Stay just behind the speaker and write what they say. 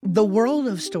The world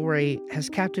of story has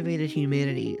captivated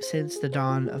humanity since the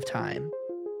dawn of time.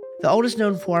 The oldest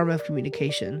known form of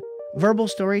communication, verbal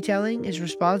storytelling is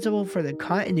responsible for the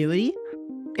continuity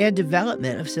and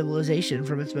development of civilization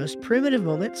from its most primitive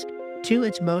moments to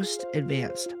its most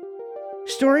advanced.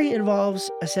 Story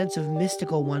involves a sense of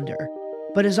mystical wonder,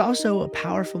 but is also a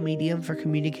powerful medium for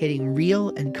communicating real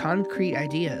and concrete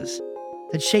ideas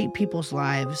that shape people's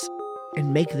lives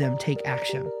and make them take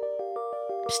action.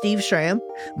 Steve Schramm,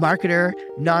 marketer,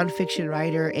 nonfiction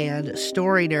writer, and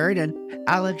story nerd, and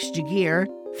Alex Jagier,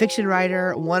 fiction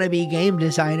writer, wannabe game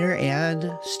designer,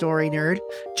 and story nerd,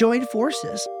 join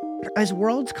forces as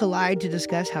worlds collide to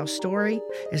discuss how story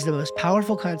is the most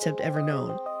powerful concept ever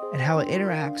known and how it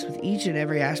interacts with each and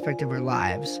every aspect of our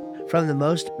lives, from the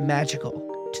most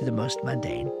magical to the most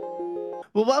mundane.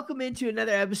 Well, welcome into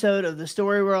another episode of the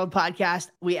Story World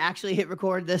podcast. We actually hit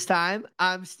record this time.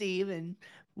 I'm Steve, and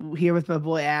here with my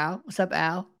boy Al. What's up,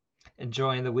 Al?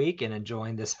 Enjoying the week and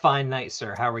enjoying this fine night,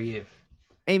 sir. How are you?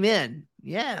 Amen.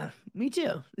 Yeah, me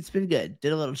too. It's been good.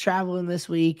 Did a little traveling this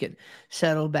week and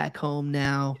settled back home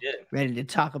now. Ready to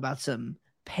talk about some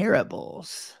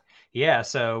parables. Yeah,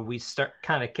 so we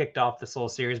kind of kicked off this whole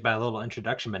series by a little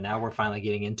introduction, but now we're finally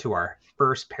getting into our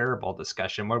first parable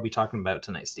discussion. What are we talking about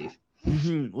tonight, Steve?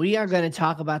 We are going to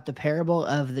talk about the parable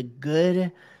of the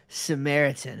Good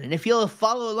Samaritan. And if you'll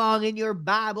follow along in your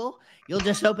Bible, you'll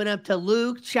just open up to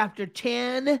Luke chapter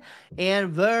 10 and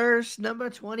verse number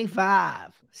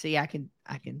 25. See, I can.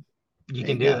 You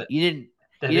can do it. You didn't.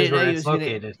 That is where it's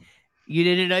located. You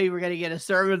didn't know you were going to get a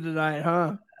sermon tonight,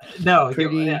 huh? No,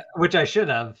 which I should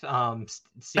have.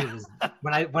 Steve,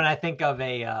 when I think of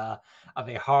a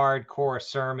hardcore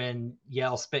sermon,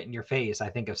 yell, spit in your face, I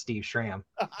think of Steve Schramm.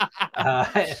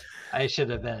 I should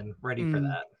have been ready for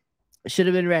that. Should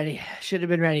have been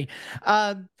ready.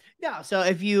 No, so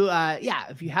if you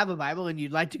have a Bible and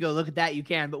you'd like to go look at that, you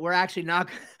can. But we're actually not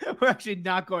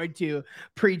going to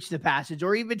preach the passage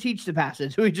or even teach the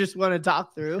passage. We just want to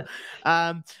talk through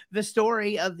the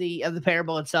story of the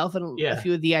parable itself and a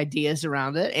few of the ideas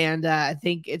around it. And I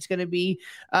think it's going to be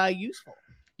useful.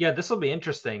 Yeah, this will be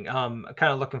interesting. Kind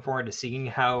of looking forward to seeing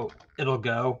how it'll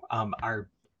go. Our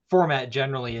format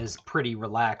generally is pretty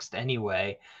relaxed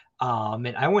anyway.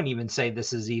 And I wouldn't even say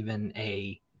this is even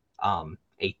a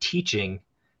teaching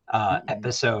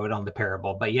episode on the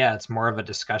parable, but yeah, it's more of a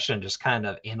discussion, just kind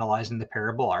of analyzing the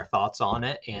parable, our thoughts on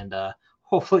it, and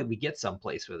hopefully we get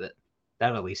someplace with it.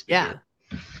 That'll at least be good.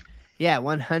 Yeah,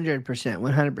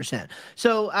 100%.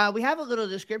 So we have a little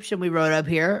description we wrote up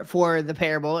here for the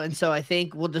parable, and so I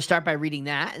think we'll just start by reading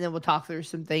that, and then we'll talk through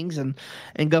some things and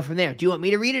go from there. Do you want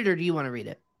me to read it, or do you want to read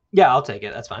it? Yeah, I'll take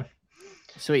it. That's fine.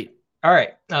 Sweet. All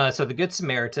right. So the Good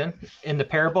Samaritan. In the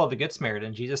parable of the Good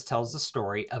Samaritan, Jesus tells the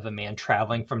story of a man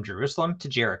traveling from Jerusalem to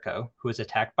Jericho who is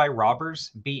attacked by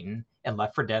robbers, beaten, and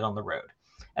left for dead on the road.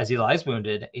 As he lies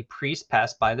wounded, a priest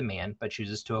passed by the man but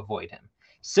chooses to avoid him.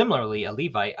 Similarly, a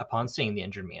Levite, upon seeing the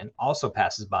injured man, also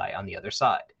passes by on the other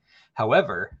side.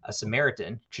 However, a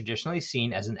Samaritan, traditionally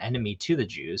seen as an enemy to the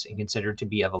Jews and considered to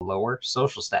be of a lower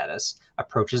social status,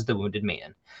 approaches the wounded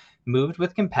man. Moved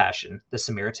with compassion, the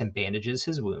Samaritan bandages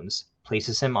his wounds,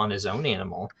 places him on his own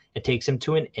animal, and takes him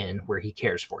to an inn where he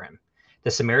cares for him.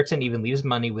 The Samaritan even leaves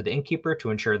money with the innkeeper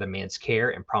to ensure the man's care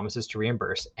and promises to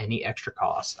reimburse any extra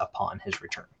costs upon his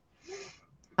return.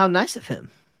 How nice of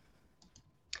him.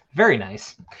 Very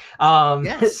nice.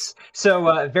 Yes.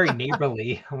 So very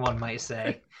neighborly, one might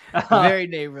say. Very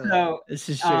neighborly. So, this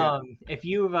is true. If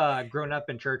you've grown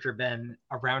up in church or been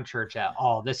around church at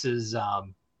all, this is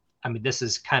this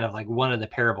is kind of like one of the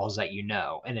parables that you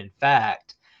know. And in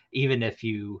fact, even if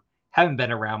you haven't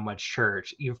been around much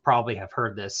church, you probably have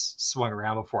heard this swung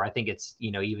around before. I think it's,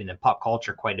 even in pop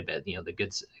culture quite a bit,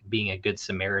 being a good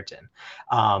Samaritan.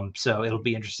 So it'll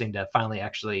be interesting to finally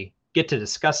actually get to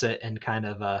discuss it and kind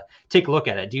of take a look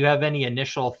at it. Do you have any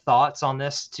initial thoughts on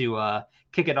this to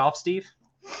kick it off, Steve?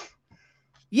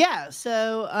 Yeah.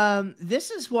 So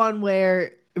this is one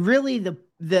where really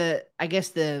the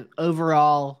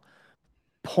overall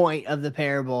point of the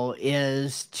parable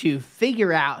is to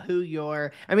figure out who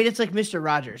it's like Mr.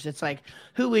 Rogers. It's like,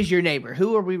 who is your neighbor?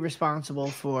 Who are we responsible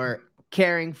for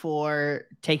caring for,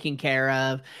 taking care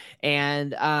of?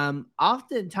 And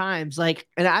oftentimes,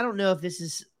 and I don't know if this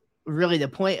is really the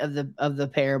point of the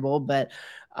parable, but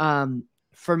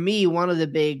for me, one of the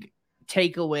big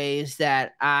takeaways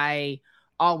that I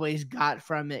always got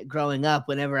from it growing up,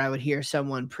 whenever I would hear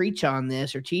someone preach on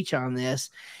this or teach on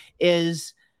this,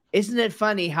 is, isn't it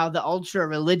funny how the ultra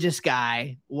religious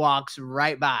guy walks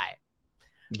right by?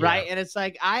 Yeah. Right. And it's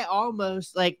like, I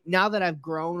almost now that I've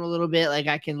grown a little bit,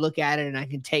 I can look at it and I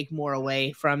can take more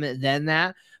away from it than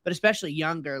that. but especially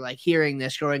younger, like hearing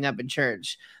this growing up in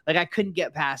church, like I couldn't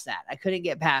get past that. I couldn't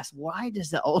get past, why does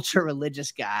the ultra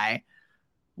religious guy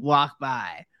walk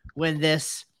by when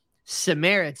this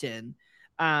Samaritan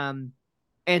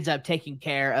ends up taking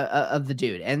care of the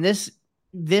dude? And this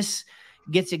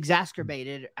gets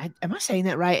exacerbated. Am I saying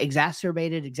that right?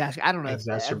 Exacerbated. I don't know if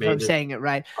I'm Exacerbated. saying it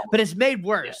right, but it's made Yeah.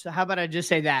 worse. So how about I just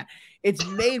say that? It's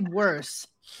made worse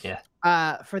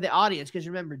for the audience, because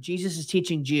remember, Jesus is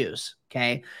teaching Jews.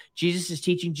 Okay, Jesus is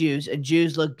teaching Jews, and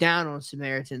Jews look down on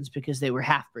Samaritans because they were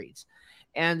half breeds.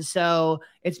 And so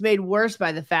it's made worse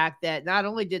by the fact that not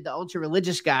only did the ultra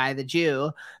religious guy, the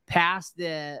Jew, pass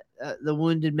the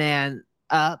wounded man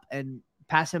up and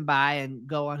pass him by and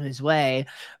go on his way,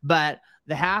 but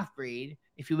the half breed,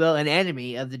 if you will, an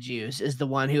enemy of the Jews, is the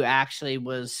one who actually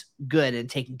was good and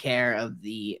taking care of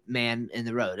the man in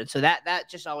the road. And so that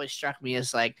just always struck me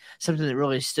as like something that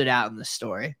really stood out in the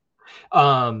story.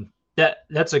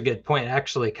 That's a good point.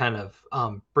 Actually, kind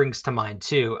of brings to mind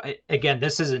too. Again,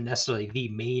 this isn't necessarily the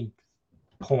main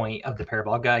point of the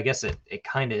parable. I guess it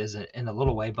kind of is in a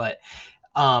little way, but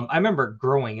I remember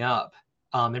growing up,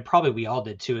 and probably we all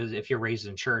did too, is if you're raised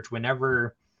in church,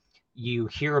 whenever you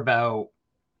hear about,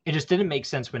 it just didn't make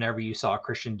sense whenever you saw a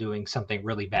Christian doing something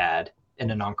really bad and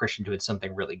a non-Christian doing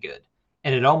something really good.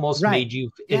 And it almost Right. made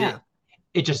you, Yeah.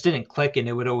 it just didn't click, and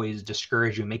it would always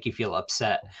discourage you, make you feel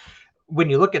upset. When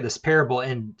you look at this parable,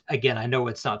 and again, I know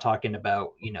it's not talking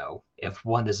about, if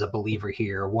one is a believer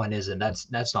here, one isn't,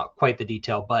 that's not quite the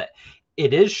detail, but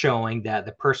it is showing that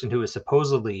the person who is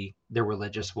supposedly the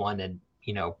religious one and,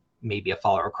 maybe a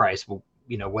follower of Christ,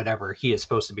 whatever he is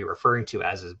supposed to be referring to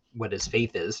as what his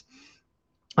faith is,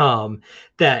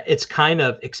 that it's kind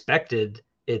of expected,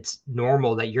 it's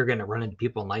normal that you're going to run into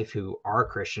people in life who are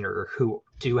Christian or who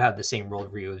do have the same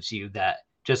worldview as you that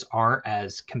just aren't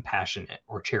as compassionate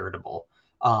or charitable.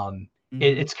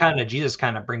 It's kind of, Jesus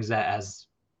kind of brings that as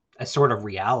a sort of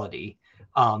reality,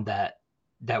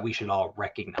 that we should all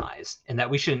recognize, and that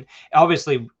we shouldn't,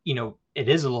 obviously, it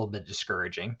is a little bit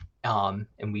discouraging, and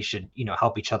we should,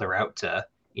 help each other out to,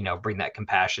 bring that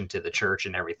compassion to the church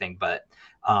and everything. But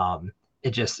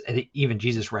even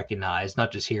Jesus recognized,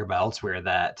 not just here but elsewhere,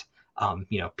 that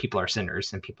people are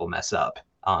sinners and people mess up,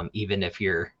 even if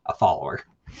you're a follower.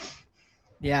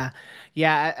 Yeah.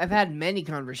 Yeah. I've had many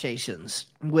conversations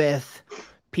with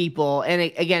people. And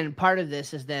again, part of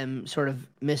this is them sort of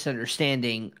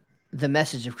misunderstanding the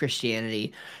message of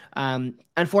Christianity.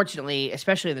 Unfortunately,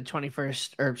 especially in the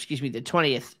 21st, or excuse me, the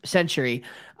 20th century,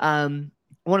 one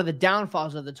of the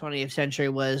downfalls of the 20th century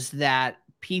was that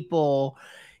people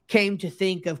came to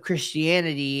think of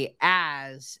Christianity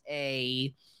as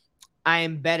I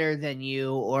am better than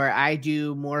you, or I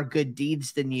do more good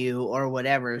deeds than you, or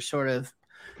whatever sort of,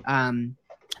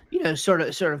 sort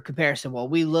of comparison. Well,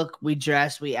 we look, we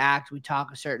dress, we act, we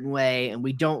talk a certain way, and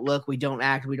we don't look, we don't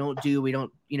act, we don't do, we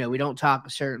don't, we don't talk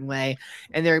a certain way.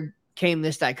 And there came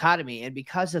this dichotomy. And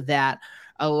because of that,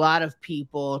 a lot of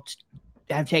people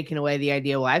have taken away the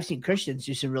idea, well, I've seen Christians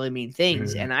do some really mean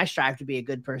things, and I strive to be a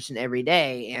good person every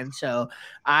day. And so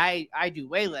I do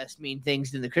way less mean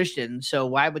things than the Christian. So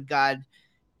why would God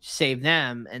save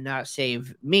them and not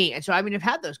save me? And so, I mean, I've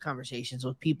had those conversations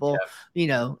with people,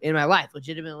 in my life,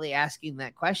 legitimately asking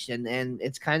that question. And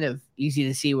it's kind of easy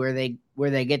to see where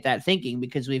they get that thinking,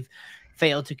 because we've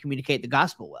failed to communicate the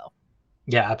gospel well.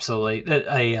 Yeah, absolutely.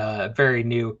 A very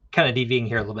new, kind of deviating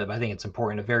here a little bit, but I think it's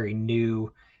important. A very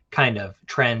new kind of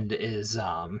trend is,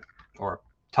 or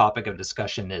topic of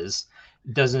discussion is,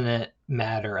 doesn't it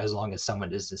matter as long as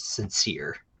someone is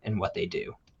sincere in what they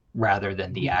do, rather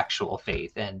than the actual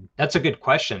faith? And that's a good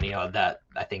question, that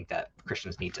I think that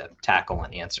Christians need to tackle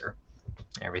and answer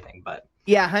everything. But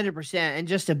yeah, 100%. And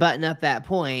just to button up that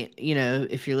point,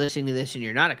 if you're listening to this and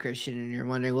you're not a Christian and you're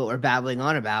wondering what we're babbling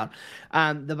on about,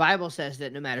 the Bible says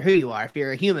that no matter who you are, if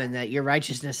you're a human, that your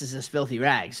righteousness is as filthy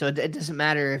rags. So it doesn't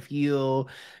matter if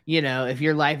if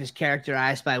your life is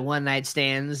characterized by one night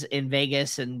stands in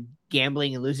Vegas and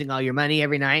gambling and losing all your money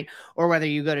every night, or whether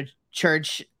you go to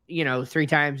church 3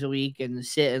 times a week and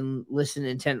sit and listen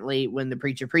intently when the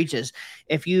preacher preaches.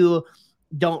 If you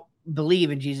don't believe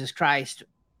in Jesus Christ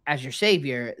as your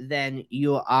savior, then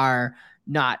you are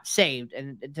not saved.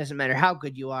 And it doesn't matter how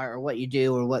good you are or what you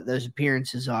do or what those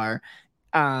appearances are.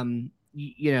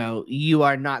 You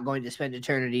are not going to spend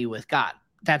eternity with God.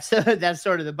 That's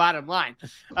sort of the bottom line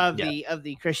of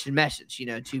the Christian message.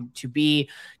 To be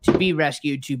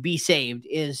rescued, to be saved,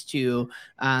 is to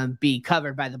be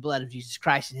covered by the blood of Jesus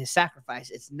Christ and his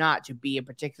sacrifice. It's not to be a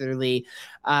particularly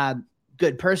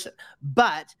good person.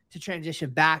 But to transition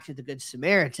back to the Good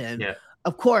Samaritan,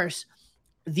 of course,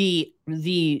 the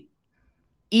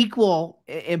equal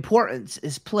importance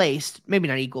is placed, maybe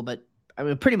not equal, but I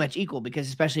mean, pretty much equal, because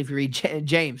especially if you read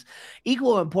James,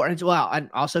 equal importance, well, and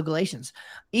also Galatians,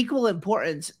 equal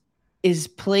importance is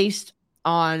placed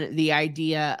on the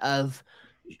idea of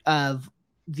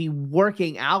the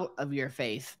working out of your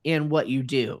faith in what you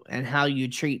do and how you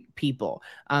treat people.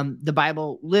 The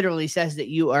Bible literally says that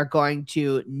you are going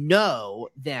to know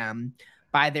them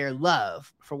by their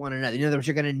love for one another. In other words,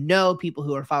 you're going to know people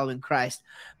who are following Christ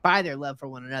by their love for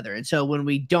one another. And so when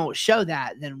we don't show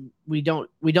that, then we don't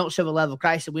show the love of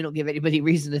Christ, and we don't give anybody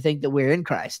reason to think that we're in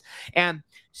Christ. And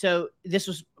so this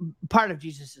was part of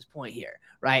Jesus's point here,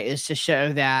 right? Is to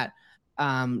show that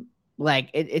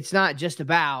it's not just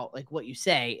about like what you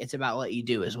say, it's about what you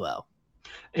do as well.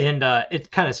 And it's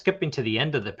kind of skipping to the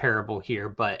end of the parable here,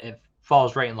 but it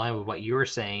falls right in line with what you were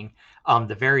saying.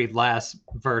 The very last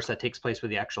verse that takes place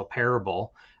with the actual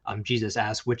parable, Jesus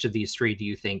asks, which of these three do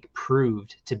you think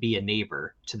proved to be a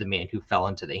neighbor to the man who fell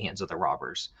into the hands of the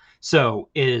robbers? So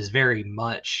it is very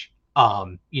much,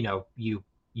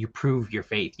 you prove your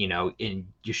faith, and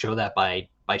you show that by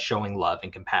showing love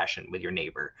and compassion with your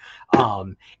neighbor,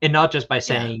 and not just by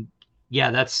saying,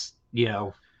 that's,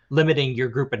 limiting your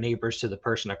group of neighbors to the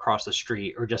person across the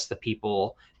street or just the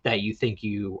people that you think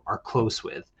you are close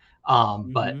with,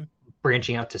 but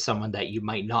branching out to someone that you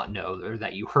might not know or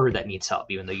that you heard that needs help,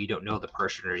 even though you don't know the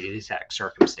person or the exact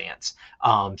circumstance.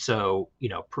 So,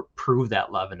 prove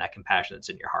that love and that compassion that's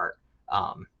in your heart.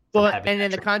 Well, and in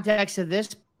the context of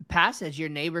this passage, your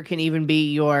neighbor can even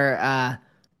be your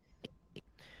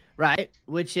right,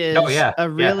 which is a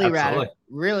really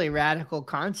really radical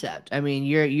concept. I mean,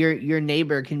 your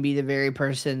neighbor can be the very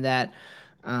person that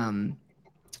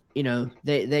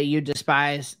that you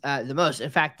despise the most. In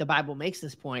fact, the Bible makes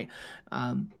this point.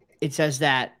 It says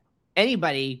that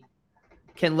anybody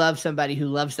can love somebody who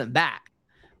loves them back,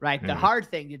 right? The hard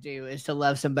thing to do is to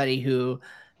love somebody who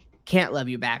can't love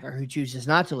you back or who chooses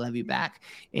not to love you back.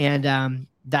 And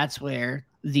that's where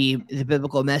the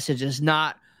biblical message is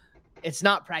not, it's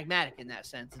not pragmatic in that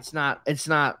sense. It's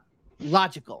not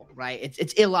logical, right?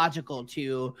 It's illogical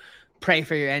to pray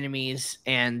for your enemies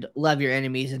and love your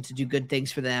enemies and to do good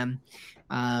things for them.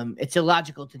 It's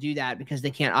illogical to do that because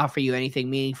they can't offer you anything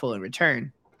meaningful in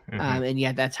return. And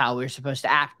yet that's how we're supposed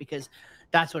to act, because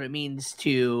that's what it means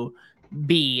to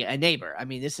be a neighbor. I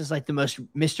mean, this is like the most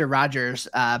Mr. Rogers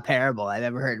parable I've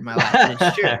ever heard in my life. And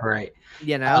it's true. Right.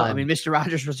 I mean, Mr.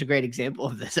 Rogers was a great example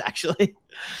of this, actually.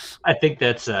 I think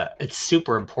that's it's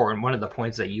super important. One of the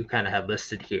points that you kind of have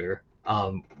listed here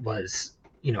was,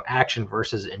 action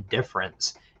versus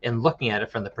indifference, and looking at it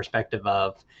from the perspective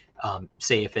of,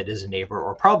 say, if it is a neighbor,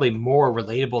 or probably more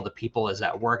relatable to people is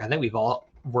at work. I think we've all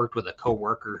worked with a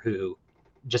coworker who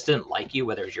just didn't like you,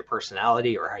 whether it's your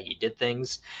personality or how you did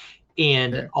things.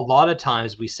 And a lot of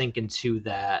times we sink into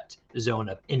that zone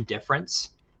of indifference,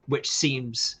 which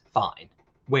seems fine,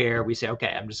 where we say,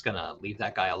 okay, I'm just going to leave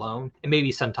that guy alone. And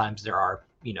maybe sometimes there are,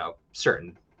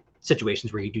 certain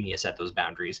situations where you do need to set those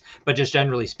boundaries. But just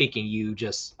generally speaking, you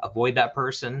just avoid that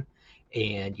person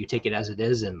and you take it as it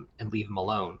is and leave them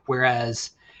alone.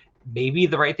 Whereas maybe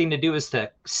the right thing to do is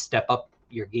to step up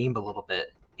your game a little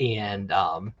bit and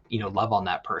love on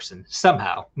that person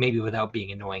somehow, maybe without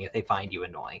being annoying if they find you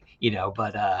annoying,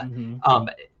 but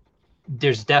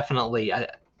there's definitely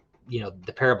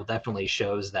the parable definitely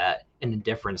shows that an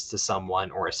indifference to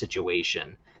someone or a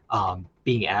situation,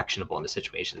 being actionable in the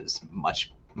situation is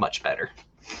much better.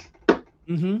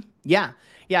 Yeah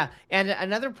And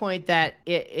another point that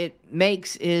it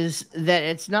makes is that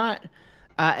it's not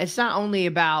only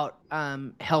about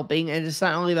helping, and it's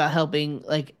not only about helping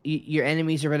like your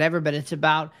enemies or whatever, but it's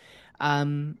about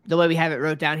the way we have it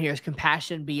wrote down here is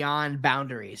compassion beyond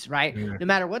boundaries, right? No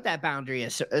matter what that boundary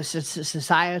is,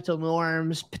 societal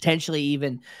norms, potentially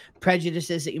even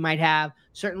prejudices that you might have,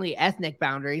 certainly ethnic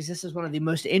boundaries. This is one of the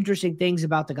most interesting things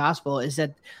about the gospel, is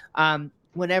that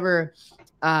whenever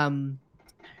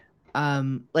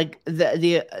like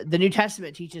the New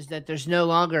Testament teaches that there's no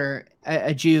longer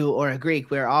a Jew or a Greek.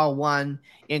 We're all one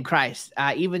in Christ.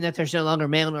 Even that there's no longer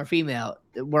male nor female,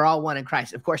 we're all one in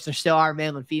Christ. Of course, there still are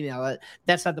male and female.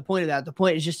 That's not the point of that. The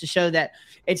point is just to show that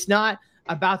it's not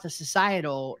about the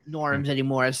societal norms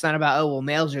anymore. It's not about, oh, well,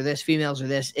 males are this, females are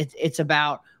this. It's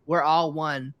about we're all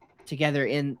one together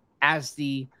as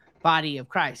the body of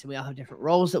Christ, and we all have different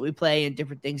roles that we play and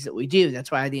different things that we do.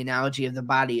 That's why the analogy of the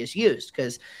body is used,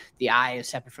 because the eye is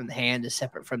separate from the hand, is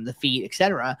separate from the feet,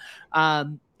 etc.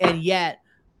 And yet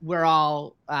we're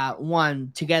all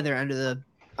one together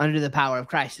under the power of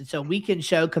Christ. And so we can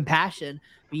show compassion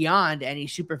beyond any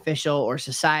superficial or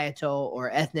societal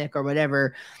or ethnic or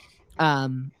whatever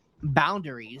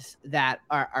boundaries that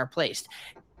are placed.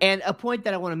 And a point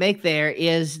that I want to make there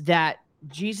is that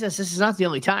Jesus, this is not the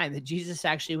only time that Jesus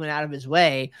actually went out of his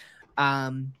way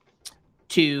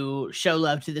to show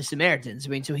love to the Samaritans. I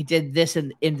mean, so he did this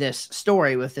in this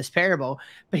story with this parable,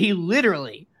 but he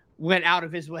literally went out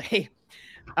of his way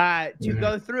to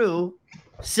go through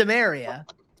Samaria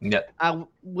Yep.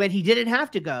 when he didn't have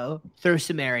to go through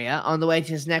Samaria on the way to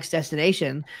his next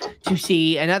destination to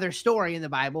see another story in the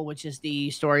Bible, which is the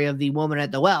story of the woman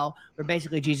at the well, where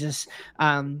basically Jesus,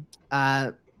 in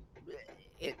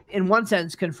one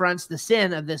sense, confronts the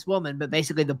sin of this woman, but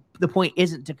basically the point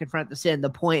isn't to confront the sin. The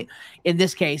point in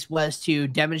this case was to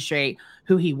demonstrate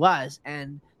who he was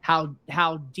and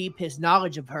how deep his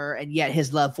knowledge of her and yet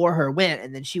his love for her went.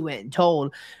 And then she went and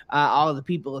told all of the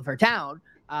people of her town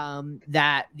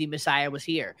that the Messiah was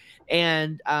here.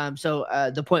 And so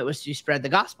the point was to spread the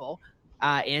gospel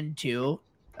into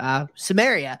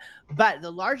Samaria. But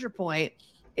the larger point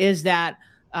is that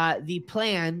the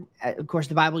plan, of course,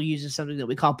 the Bible uses something that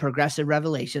we call progressive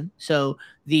revelation. So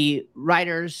the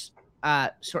writers,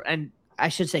 and I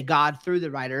should say God through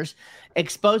the writers,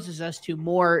 exposes us to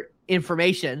more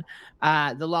information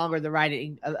the longer the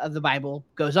writing of the Bible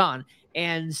goes on.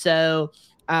 And so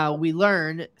we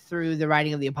learn through the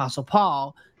writing of the Apostle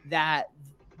Paul that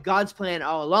God's plan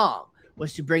all along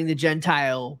was to bring the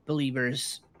Gentile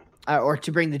believers or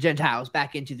to bring the Gentiles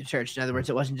back into the church. In other words,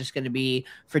 it wasn't just going to be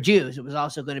for Jews. It was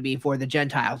also going to be for the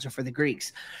Gentiles or for the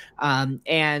Greeks.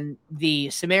 And the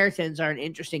Samaritans are an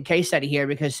interesting case study here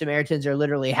because Samaritans are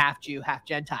literally half Jew, half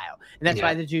Gentile. And that's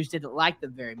why the Jews didn't like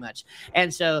them very much.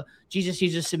 And so Jesus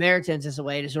uses Samaritans as a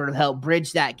way to sort of help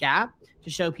bridge that gap, to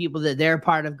show people that they're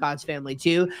part of God's family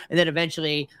too. And then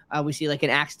eventually we see, like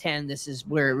in Acts 10, this is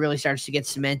where it really starts to get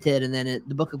cemented. And then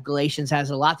the book of Galatians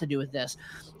has a lot to do with this.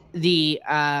 The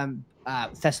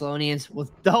Thessalonians with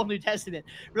the whole New Testament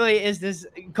really is this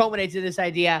culminates in this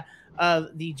idea of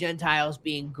the Gentiles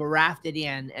being grafted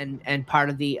in and part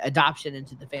of the adoption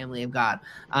into the family of God.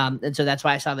 And so that's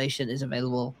why salvation is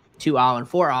available to all and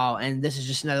for all. And this is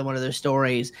just another one of those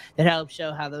stories that helps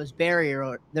show how those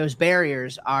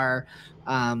barriers are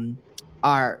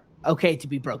okay to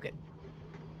be broken.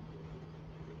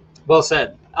 Well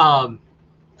said. I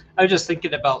was just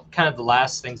thinking about kind of the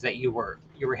last things that you were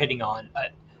hitting on.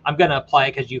 I'm going to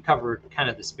apply because you covered kind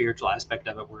of the spiritual aspect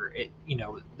of it, where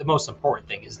the most important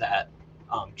thing is that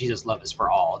Jesus' love is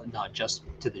for all, and not just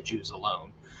to the Jews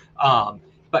alone.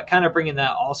 But kind of bringing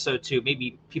that also to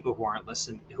maybe people who are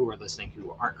listening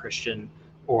who aren't Christian,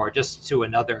 or just to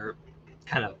another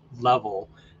kind of level,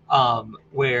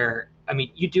 where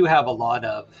you do have a lot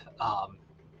of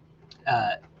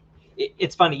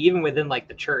it's funny, even within like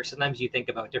the church, sometimes you think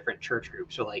about different church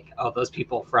groups, or like, oh, those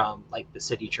people from like the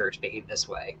city church behave this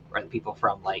way, or the people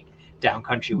from like down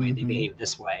country way, they behave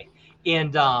this way.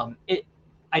 And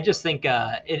I just think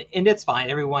and it's fine,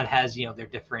 everyone has their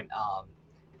different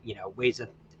ways of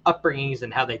upbringings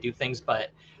and how they do things,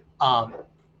 but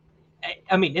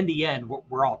in the end,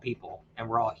 we're all people and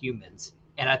we're all humans.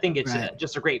 And I think it's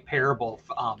just a great parable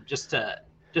just to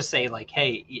say, like,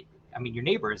 hey, your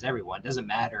neighbor is everyone. Doesn't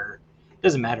matter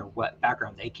what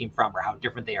background they came from or how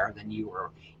different they are than you,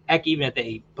 or heck, even if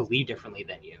they believe differently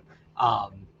than you.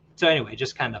 So anyway,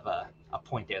 just kind of a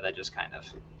point there that just kind of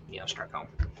struck home.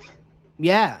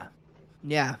 Yeah,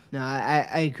 no,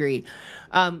 I agree.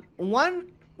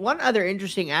 One other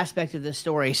interesting aspect of this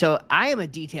story. So I am a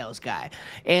details guy.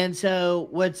 And so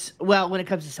when it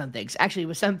comes to some things, actually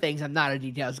with some things, I'm not a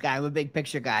details guy. I'm a big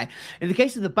picture guy. In the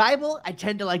case of the Bible, I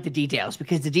tend to like the details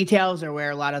because the details are where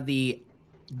a lot of the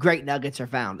great nuggets are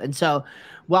found. And so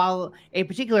while a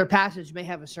particular passage may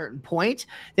have a certain point,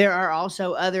 there are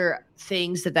also other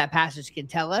things that passage can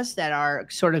tell us that are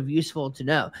sort of useful to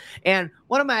know. And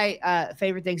one of my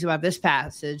favorite things about this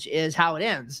passage is how it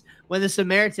ends, when the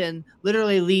Samaritan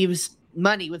literally leaves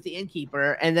money with the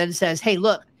innkeeper and then says, hey,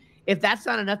 look, if that's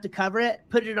not enough to cover it,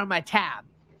 put it on my tab.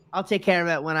 I'll take care of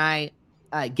it when I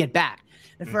get back.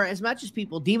 And for as much as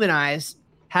people demonize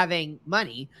having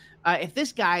money, if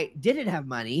this guy didn't have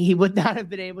money, he would not have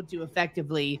been able to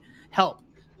effectively help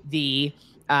the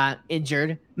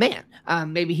injured man.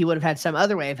 Maybe he would have had some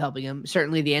other way of helping him.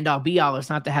 Certainly the end all be all is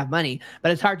not to have money,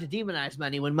 but it's hard to demonize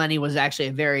money when money was actually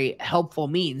a very helpful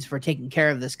means for taking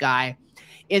care of this guy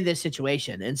in this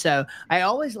situation. And so I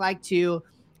always like to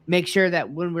make sure that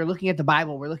when we're looking at the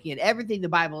Bible, we're looking at everything the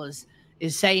Bible is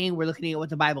saying. We're looking at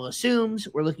what the Bible assumes.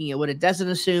 We're looking at what it doesn't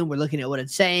assume. We're looking at what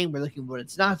it's saying. We're looking at what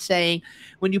it's not saying.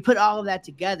 When you put all of that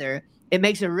together, it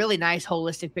makes a really nice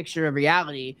holistic picture of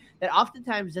reality that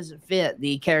oftentimes doesn't fit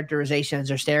the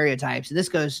characterizations or stereotypes. And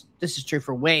this is true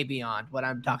for way beyond what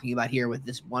I'm talking about here with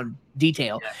this one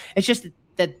detail. Yeah. It's just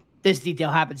that this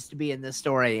detail happens to be in this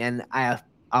story, and I have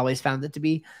always found it to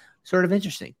be sort of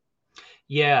interesting.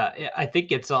 Yeah, I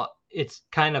think it's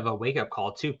kind of a wake up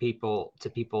call to people,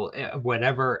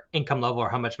 whatever income level or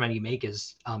how much money you make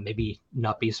is maybe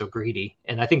not be so greedy.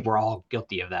 And I think we're all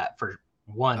guilty of that for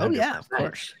Oh yeah, of 100%.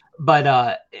 course. But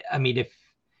I mean,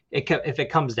 if it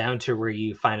comes down to where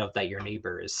you find out that your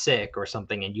neighbor is sick or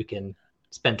something, and you can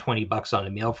spend $20 on a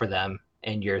meal for them,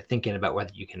 and you're thinking about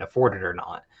whether you can afford it or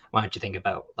not, why don't you think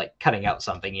about like cutting out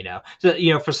something,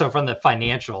 So from the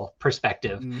financial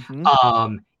perspective,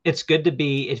 Mm-hmm. it's good to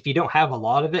be, if you don't have a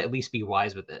lot of it, at least be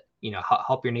wise with it.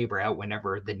 Help your neighbor out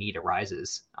whenever the need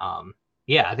arises.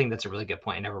 Yeah, I think that's a really good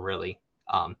point. I never really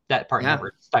that part Yeah.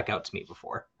 never stuck out to me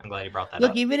before. I'm glad you brought that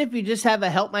Look, up. even if you just have a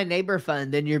help my neighbor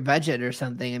fund in your budget or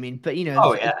something, I mean, but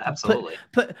Oh yeah, absolutely.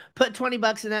 put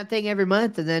 $20 in that thing every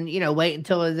month, and then wait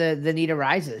until the need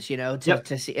arises, Yep.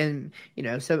 to see, and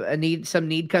some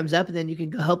need comes up, and then you can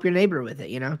go help your neighbor with it,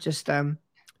 just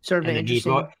sort of And an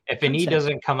interesting if a need concept.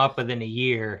 doesn't come up within a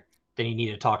year, then you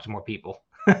need to talk to more people.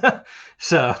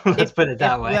 So let's If put it if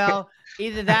that way. well,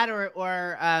 either that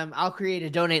or I'll create a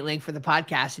donate link for the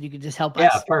podcast, and you can just help Yeah,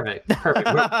 us. perfect,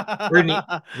 perfect.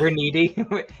 We're needy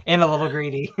and a little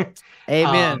greedy.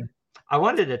 Amen. I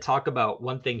wanted to talk about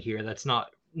one thing here that's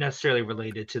not necessarily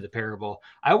related to the parable.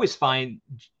 I always find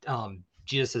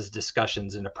Jesus's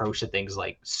discussions and approach to things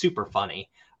like super funny.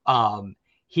 Um,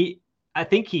 he, I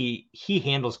think he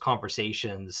handles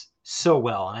conversations so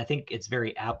well, and I think it's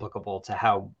very applicable to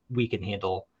how we can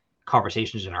handle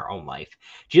conversations in our own life.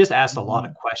 Jesus asked a lot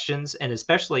Mm-hmm. of questions, and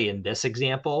especially in this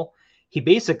example, he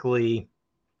basically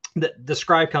the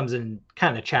scribe comes and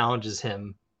kind of challenges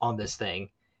him on this thing,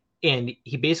 and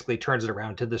he basically turns it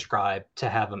around to the scribe to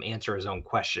have him answer his own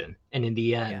question, and in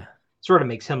the end Yeah. sort of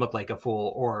makes him look like a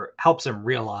fool or helps him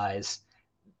realize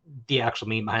the actual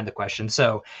meaning behind the question.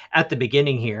 So at the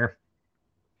beginning here,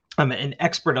 an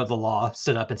expert of the law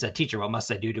stood up and said, "Teacher, what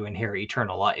must I do to inherit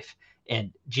eternal life?"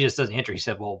 And Jesus doesn't answer. He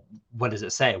said, "Well, what does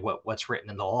it say? What's written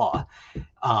in the law?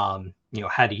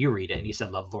 How do you read it?" And he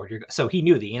said, "Love the Lord your God." So he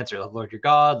knew the answer: love the Lord your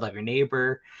God, love your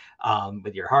neighbor,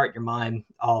 with your heart, your mind,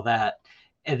 all that.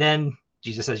 And then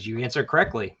Jesus says, "You answered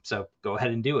correctly, so go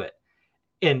ahead and do it."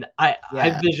 And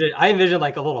Yeah. I envision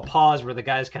like a little pause where the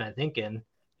guy's kind of thinking,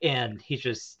 and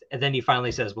and then he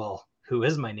finally says, "Well, who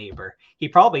is my neighbor?" He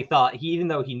probably thought, even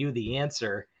though he knew the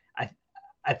answer,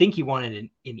 I think he wanted an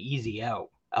easy out.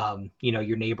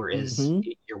 Your neighbor is Mm-hmm.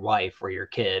 your wife or your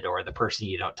kid or the person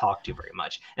you don't talk to very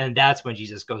much. And that's when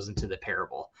Jesus goes into the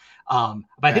parable. But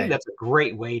I think Right. that's a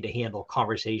great way to handle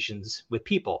conversations with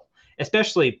people,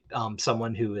 especially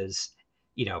someone who is,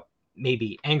 you know,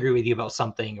 maybe angry with you about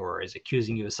something or is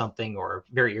accusing you of something or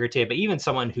very irritated, but even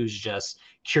someone who's just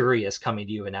curious coming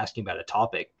to you and asking about a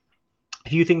topic.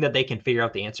 If you think that they can figure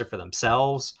out the answer for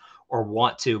themselves or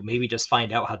want to maybe just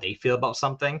find out how they feel about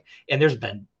something, and there's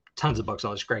been tons of books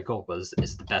on this. Greg Hope is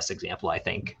the best example, I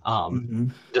think, Mm-hmm.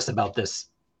 just about this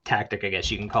tactic, I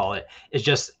guess you can call it, is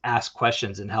just ask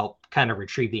questions and help kind of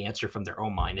retrieve the answer from their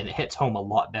own mind, and it hits home a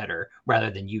lot better rather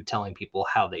than you telling people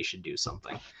how they should do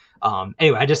something.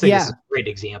 Anyway, I just think this is Yeah. a great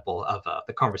example of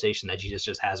the conversation that Jesus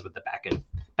just has with the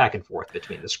back and forth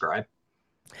between the scribe.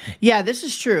 Yeah, this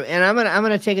is true, and I'm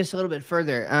gonna take us a little bit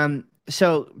further.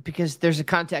 So because there's a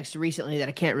context recently that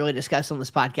I can't really discuss on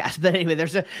this podcast, but anyway,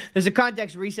 there's a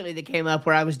context recently that came up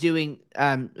where I was doing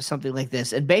something like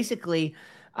this, and basically,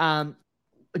 um,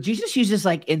 Jesus uses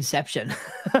like Inception,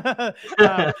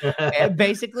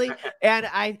 basically, and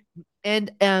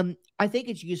I think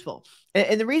it's useful,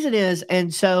 and the reason is,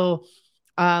 and so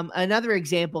another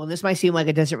example, and this might seem like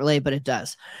it doesn't relate, but it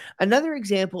does. Another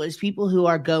example is people who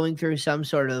are going through some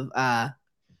sort of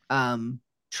um,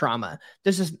 trauma.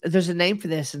 There's a name for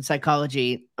this in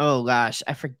psychology. Oh gosh,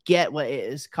 I forget what it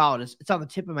is called. It's on the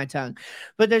tip of my tongue,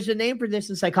 but there's a name for this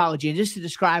in psychology. And just to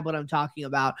describe what I'm talking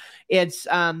about, it's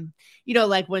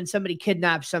like when somebody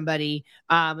kidnaps somebody,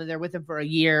 and they're with them for a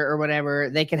year or whatever,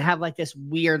 they can have like this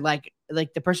weird like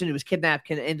the person who was kidnapped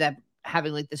can end up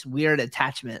having like this weird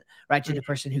attachment right to the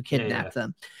person who Yeah, yeah. kidnapped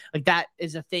them. Like that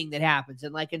is a thing that happens,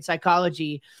 and like in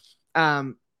psychology,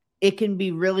 um it can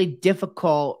be really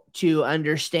difficult to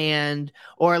understand,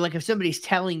 or like if somebody's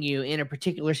telling you in a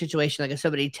particular situation, like if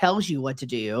somebody tells you what to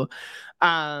do,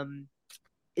 um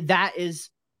that is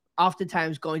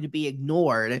oftentimes going to be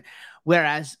ignored,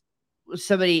 whereas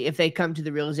somebody, if they come to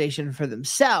the realization for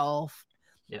themselves,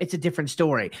 Yeah. it's a different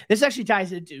story. This actually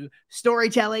ties into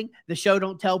storytelling, the show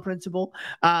don't tell principle.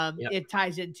 Yep. It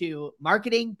ties into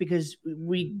marketing, because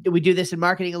we do this in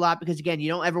marketing a lot, because again, you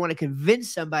don't ever want to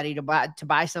convince somebody to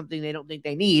buy something they don't think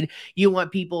they need. You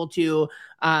want people to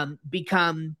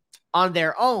become on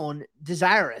their own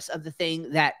desirous of the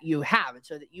thing that you have, and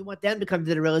so that you want them to come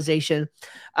to the realization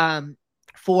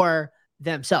for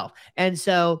themselves. And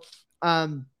so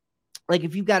like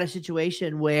if you've got a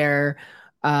situation where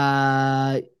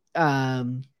uh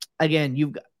um again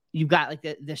you've got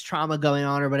like this trauma going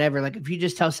on or whatever, like if you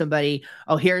just tell somebody,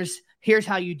 oh, here's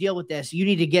how you deal with this, you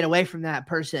need to get away from that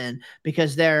person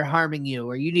because they're harming you,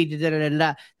 or you need to da da da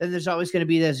da, then there's always going to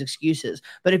be those excuses.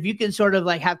 But if you can sort of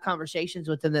like have conversations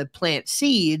with them that plant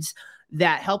seeds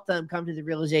that help them come to the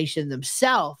realization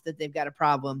themselves that they've got a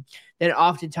problem, then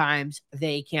oftentimes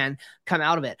they can come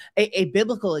out of it. A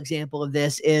biblical example of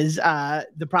this is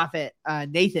the prophet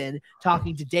Nathan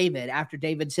talking to David after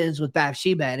David sins with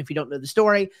Bathsheba. And if you don't know the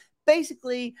story,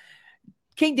 basically,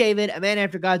 King David, a man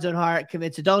after God's own heart,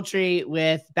 commits adultery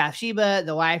with Bathsheba,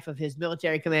 the wife of his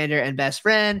military commander and best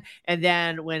friend. And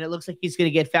then when it looks like he's going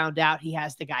to get found out, he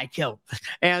has the guy killed.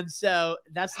 And so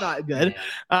that's not good.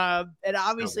 And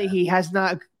obviously he has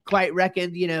not quite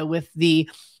reckoned, with the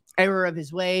error of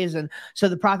his ways. And so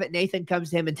the prophet Nathan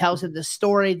comes to him and tells him this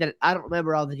story that I don't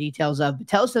remember all the details of, but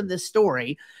tells him this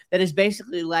story that is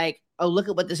basically like, oh, look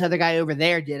at what this other guy over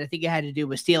there did. I think it had to do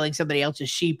with stealing somebody else's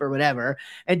sheep or whatever.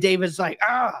 And David's like,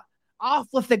 off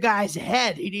with the guy's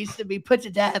head. He needs to be put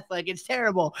to death. Like, it's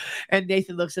terrible. And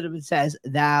Nathan looks at him and says,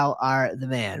 thou art the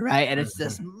man, right? And it's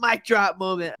this mic drop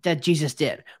moment that Jesus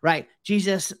did, right?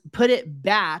 Jesus put it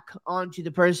back onto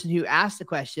the person who asked the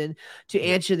question to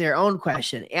answer their own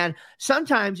question. And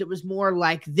sometimes it was more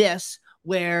like this,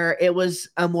 where it was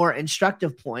a more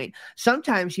instructive point.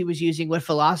 Sometimes he was using what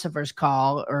philosophers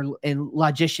call, or and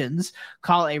logicians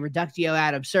call, a reductio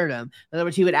ad absurdum. In other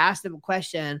words, he would ask them a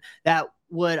question that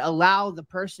would allow the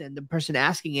person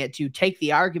asking it to take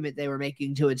the argument they were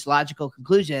making to its logical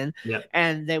conclusion. Yep.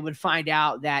 And they would find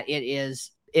out that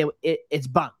it's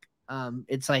bunk.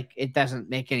 It's like, it doesn't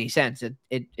make any sense.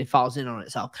 It falls in on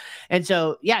itself. And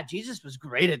so, yeah, Jesus was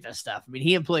great at this stuff. I mean,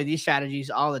 he employed these strategies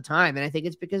all the time. And I think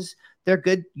it's because they're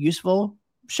good, useful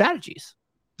strategies.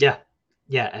 Yeah.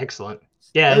 Yeah. Excellent.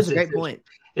 Yeah. That was a great point.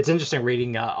 It's interesting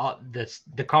reading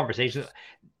the conversation.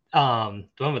 The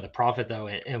one with the prophet though,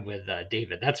 and with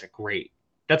David, that's a great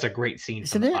scene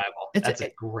from the Bible. That's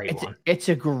a great one. It's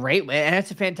a great way. And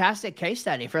it's a fantastic case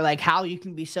study for like how you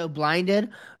can be so blinded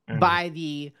by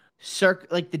the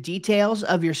the details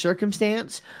of your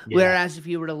circumstance. Yeah. Whereas if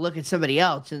you were to look at somebody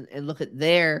else and look at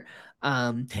their,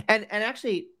 and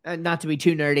actually, not to be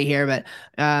too nerdy here, but,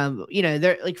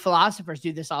 they're like, philosophers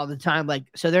do this all the time. Like,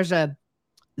 so there's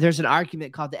an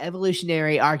argument called the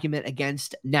evolutionary argument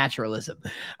against naturalism.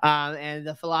 And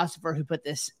the philosopher who put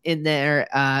this in there,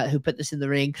 who put this in the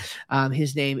ring,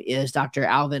 his name is Dr.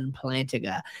 Alvin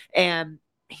Plantinga. And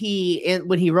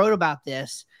when he wrote about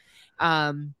this,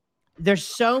 there's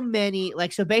so many,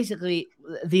 like, so basically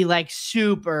the like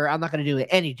super, I'm not going to do it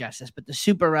any justice, but the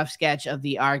super rough sketch of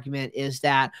the argument is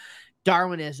that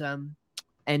Darwinism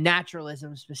and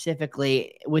naturalism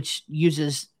specifically, which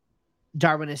uses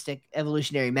Darwinistic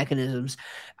evolutionary mechanisms,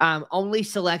 only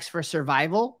selects for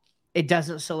survival. It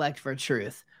doesn't select for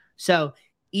truth. So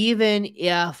even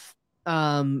if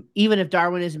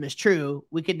Darwinism is true,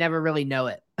 we could never really know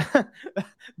it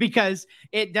because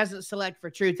it doesn't select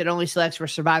for truth. It only selects for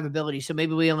survivability. So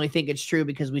maybe we only think it's true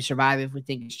because we survive if we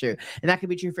think it's true. And that could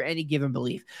be true for any given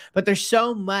belief. But there's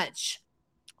so much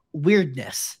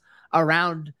weirdness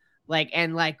around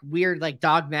weird, like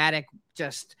dogmatic,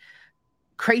 just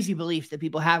crazy beliefs that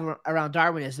people have around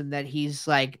Darwinism that he's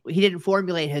like, he didn't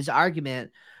formulate his argument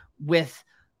with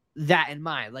that in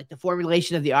mind. Like the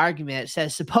formulation of the argument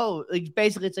says, suppose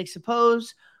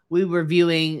we were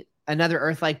viewing another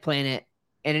Earth-like planet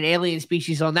and an alien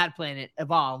species on that planet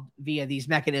evolved via these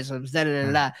mechanisms.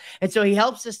 And so he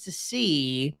helps us to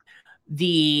see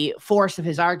the force of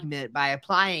his argument by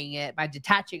applying it, by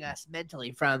detaching us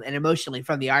mentally from and emotionally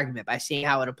from the argument, by seeing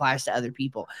how it applies to other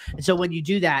people. And so when you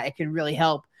do that, it can really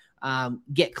help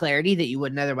get clarity that you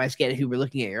wouldn't otherwise get if you were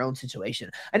looking at your own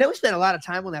situation. I know we spent a lot of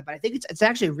time on that, but I think it's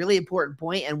actually a really important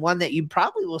point, and one that you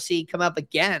probably will see come up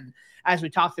again as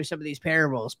we talk through some of these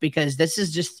parables, because this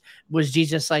was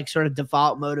Jesus' like sort of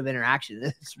default mode of interaction.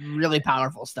 It's really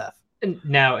powerful stuff. And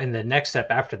now in the next step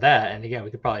after that, and again, we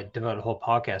could probably devote a whole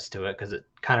podcast to it because it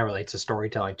kind of relates to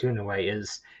storytelling too in a way,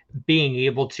 is being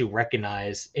able to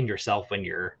recognize in yourself when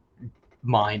your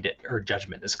mind or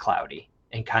judgment is cloudy,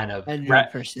 and kind of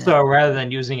so rather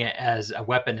than using it as a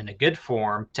weapon in a good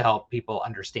form to help people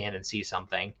understand and see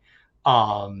something,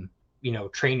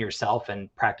 train yourself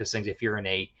and practice things. If you're in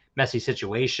a messy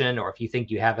situation, or if you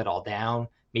think you have it all down,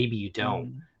 maybe you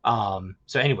don't.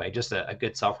 So anyway, just a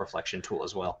good self-reflection tool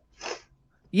as well.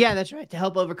 Yeah, that's right. To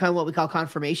help overcome what we call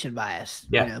confirmation bias.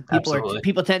 You Yeah, know, absolutely.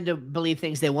 people tend to believe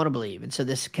things they want to believe, and so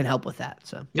this can help with that.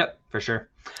 So Yep, for sure.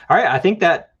 All right, I think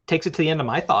that takes it to the end of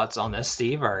my thoughts on this.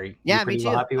 Steve, are you yeah, me pretty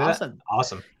well too. happy with that? Awesome.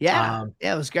 Awesome. Yeah,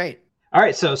 yeah, it was great. All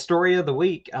right, so story of the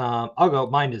week. I'll go.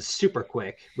 Mine is super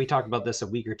quick. We talked about this a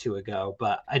week or two ago,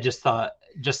 but I just thought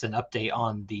just an update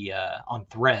on the on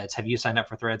Threads. Have you signed up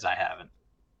for Threads? I haven't.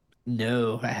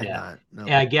 No, I had Yeah, not. No.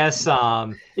 and I guess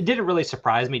it didn't really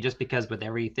surprise me just because with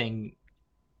everything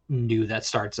new that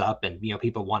starts up, and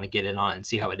people want to get in on it and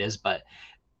see how it is, but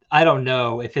I don't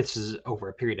know if this is over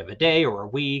a period of a day or a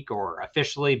week or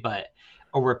officially, but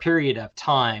over a period of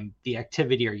time, the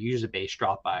activity or user base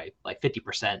dropped by like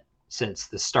 50% since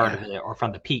the start of Yeah. it, or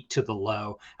from the peak to the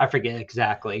low. I forget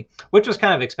exactly, which was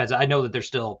kind of expensive. I know that there's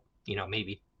still,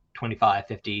 maybe 25,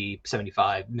 50,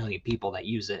 75 million people that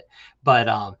use it, but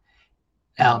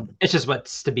it's just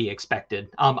what's to be expected.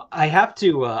 I have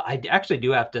to. I actually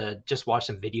do have to just watch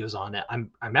some videos on it.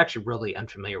 I'm actually really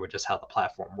unfamiliar with just how the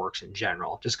platform works in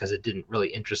general, just because it didn't really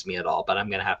interest me at all. But I'm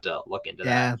gonna have to look into that.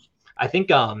 Yeah. I think,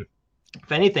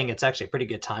 if anything, it's actually a pretty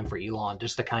good time for Elon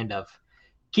just to kind of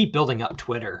keep building up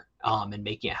Twitter, and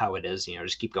making it how it is.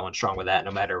 Just keep going strong with that,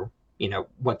 no matter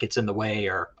what gets in the way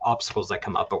or obstacles that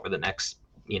come up over the next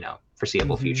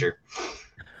foreseeable hmm future.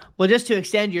 Well, just to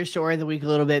extend your story of the week a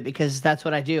little bit, because that's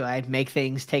what I do. I make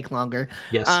things take longer.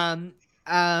 Yes. Um,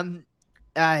 um,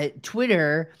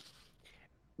 Twitter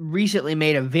recently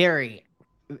made a very,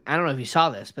 I don't know if you saw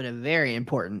this, but a very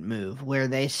important move where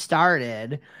they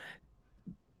started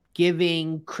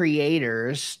giving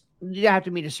creators, you have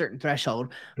to meet a certain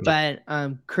threshold, Yep.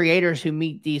 but creators who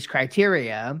meet these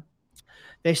criteria,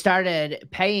 they started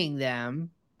paying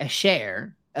them a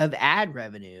share of ad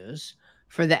revenues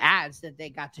for the ads that they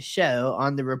got to show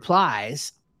on the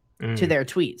replies to Mm, their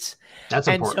tweets. that's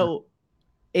And important. so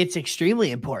it's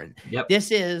extremely important. Yep.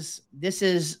 This is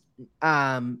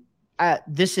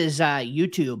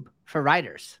YouTube for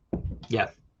writers. Yeah.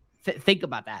 Think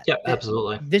about that. Yep.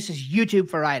 Absolutely. This is YouTube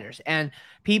for writers and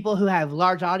people who have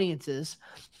large audiences.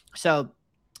 So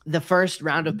the first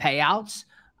round of payouts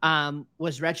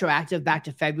was retroactive back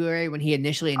to February when he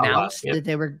initially Oh wow. announced Yep. that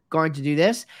they were going to do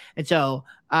this. And so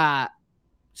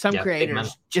some Yeah. Big money.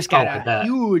 creators just got Oh, I a bet.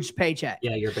 huge paycheck.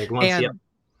 Yeah, your big ones. Yep. And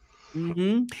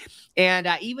hmm And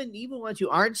even ones who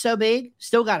aren't so big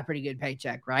still got a pretty good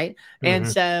paycheck, right? And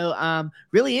Hmm. so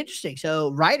really interesting.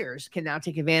 So writers can now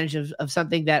take advantage of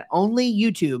something that only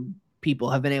YouTubers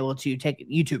have been able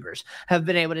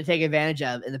to take advantage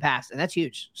of in the past, and that's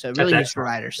huge. So That's really huge for excellent.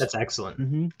 writers. That's excellent.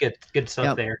 Mm-hmm. Good stuff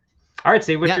Yep. there. All right,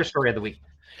 Steve, what's Yep. your story of the week?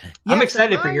 I'm Yeah. So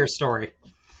excited for your mine. story.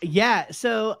 Yeah.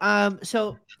 So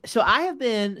I have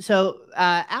been. So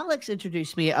Alex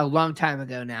introduced me a long time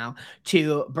ago now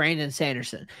to Brandon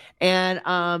Sanderson, and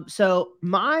so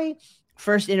my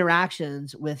first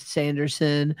interactions with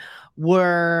Sanderson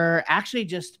were actually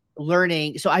just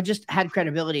learning. So I just had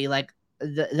credibility, like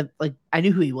like I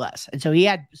knew who he was, and so he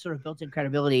had sort of built-in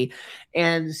credibility,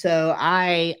 and so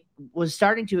I was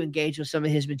starting to engage with some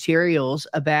of his materials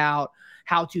about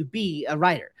how to be a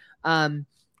writer.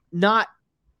 Not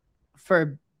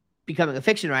for becoming a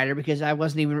fiction writer because I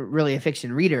wasn't even really a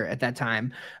fiction reader at that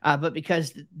time, but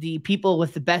because the people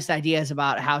with the best ideas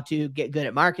about how to get good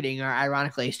at marketing are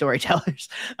ironically storytellers.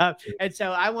 And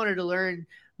so I wanted to learn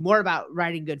more about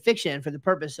writing good fiction for the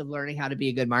purpose of learning how to be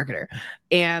a good marketer.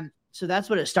 And so that's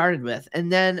what it started with.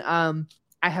 And then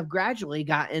I have gradually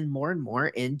gotten more and more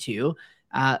into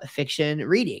fiction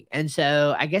reading. And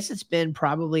so I guess it's been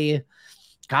probably,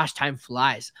 gosh, time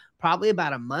flies, probably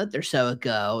about a month or so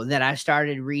ago that I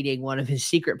started reading one of his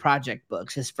secret project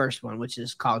books, his first one, which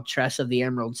is called Tress of the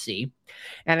Emerald Sea.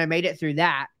 And I made it through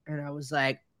that. And I was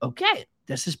like, okay,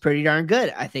 this is pretty darn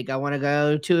good. I think I want to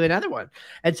go to another one.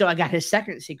 And so I got his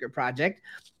second secret project,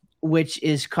 which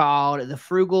is called The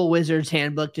Frugal Wizard's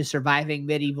Handbook to Surviving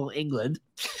Medieval England.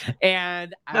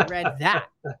 And I read that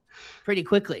pretty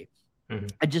quickly. Mhm.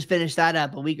 I just finished that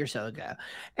up a week or so ago,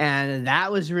 and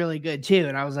that was really good too.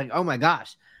 And I was like, oh my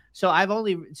gosh. So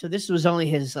this was only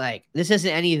his, like, this isn't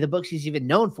any of the books he's even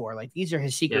known for. Like, these are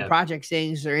his secret Yeah. projects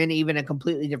things. They're in even a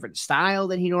completely different style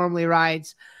than he normally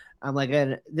writes. I'm like,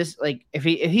 this, like, if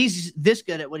he's this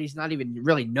good at what he's not even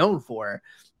really known for,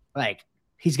 like,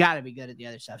 he's got to be good at the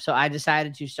other stuff. So I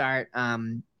decided to start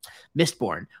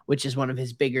Mistborn, which is one of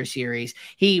his bigger series.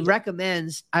 He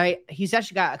recommends, he's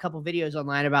actually got a couple videos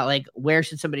online about like where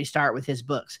should somebody start with his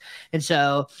books. And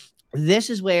so this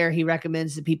is where he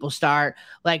recommends that people start.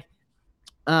 Like,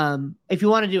 If you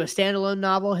want to do a standalone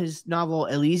novel, his novel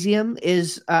Elysium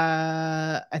is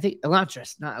I think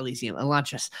Elantris, not Elysium,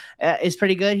 Elantris is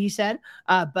pretty good, he said.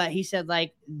 But he said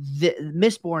like the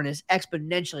Mistborn is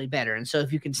exponentially better. And so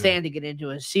if you can Mm. stand to get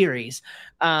into a series,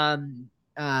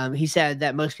 he said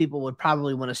that most people would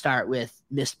probably want to start with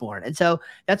Mistborn. And so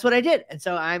that's what I did. And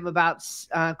so I'm about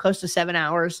close to 7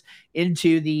 hours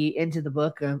into the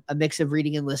book, a mix of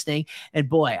reading and listening. And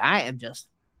boy, I am just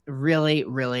really,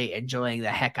 really enjoying the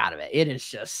heck out of it. It is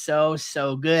just so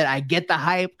good. I get the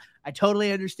hype. I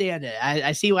totally understand it.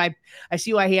 I see why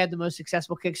he had the most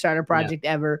successful Kickstarter Yeah. project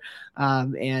ever.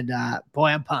 And boy,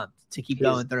 I'm pumped to keep He's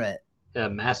going through it. a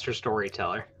master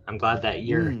storyteller. I'm glad that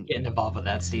you're getting involved with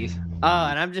that, Steve. Oh,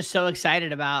 and I'm just so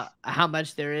excited about how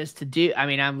much there is to do. I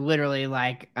mean, I'm literally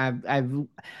like,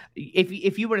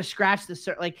 if you were to scratch the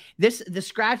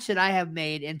scratch that I have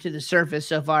made into the surface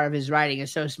so far of his writing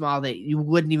is so small that you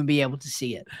wouldn't even be able to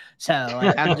see it. So,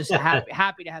 like, I'm just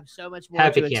happy to have so much more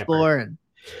Happy to camper. explore, and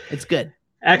it's good.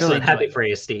 Excellent. Really Happy enjoying it. for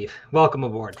you, Steve. Welcome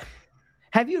aboard.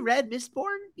 Have you read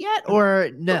Mistborn yet, or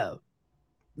no?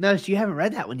 No, so you haven't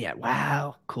read that one yet.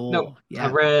 Wow, cool. No, Yeah,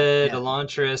 I read yeah,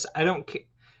 Elantris. I don't.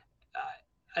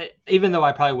 Even though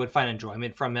I probably would find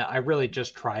enjoyment from it, I really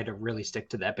just try to really stick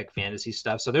to the epic fantasy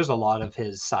stuff. So there's a lot of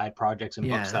his side projects and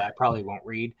books that I probably won't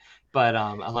read. But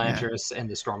Elantris and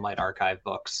the Stormlight Archive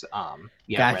books, I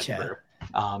read through.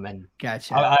 And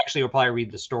gotcha. I actually will probably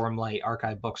read the Stormlight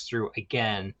Archive books through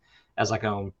again as like a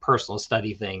own personal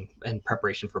study thing in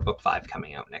preparation for book 5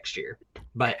 coming out next year.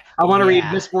 But I want to read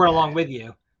Mistborn along with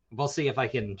you. We'll see if I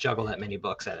can juggle that many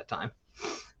books at a time.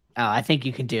 Oh, I think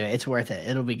you can do it. It's worth it.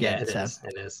 It'll be good. Yeah, it is.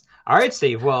 It is. All right,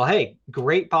 Steve. Well, hey,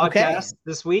 great podcast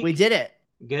this week. We did it.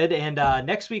 Good. And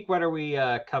next week, what are we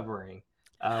covering?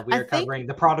 We are covering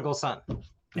The Prodigal Son.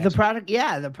 The product.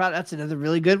 That's another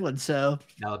really good one. So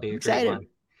that'll be a great one.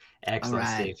 Excellent,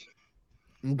 right.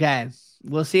 Steve. Okay.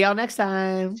 We'll see y'all next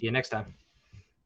time. See you next time.